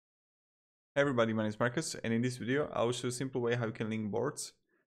Hey everybody, my name is Marcus, and in this video I will show a simple way how you can link boards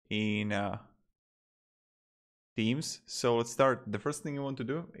in Teams. So let's start. The first thing you want to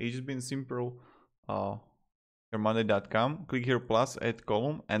do is just be in simple yourmonday.com, click here plus, add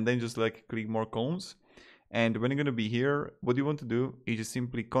column, and then just like click more columns. And when you're going to be here, what you want to do is just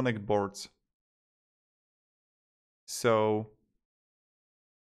simply connect boards. So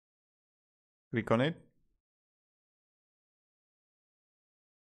click on it.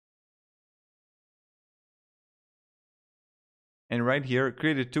 And right here,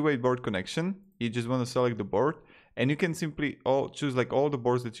 create a two-way board connection. You just want to select the board, and you can simply choose like all the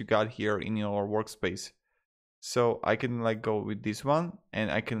boards that you got here in your workspace. So I can like go with this one,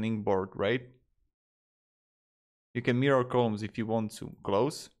 and I can link board, right? You can mirror columns if you want to,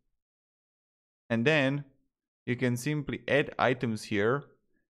 close. And then you can simply add items here,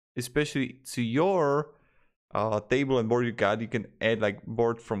 especially to your table and board you got. You can add like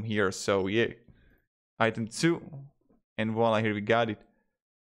board from here. So yeah, item 2, and voila, here we got it.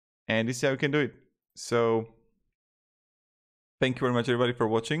 And this is how you can do it. So thank you very much everybody for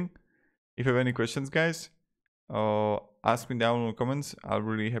watching. If you have any questions, guys, ask me down in the comments. I'll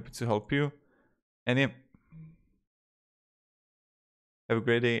really happy to help you. And yeah, have a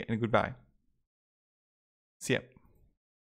great day and goodbye. See ya.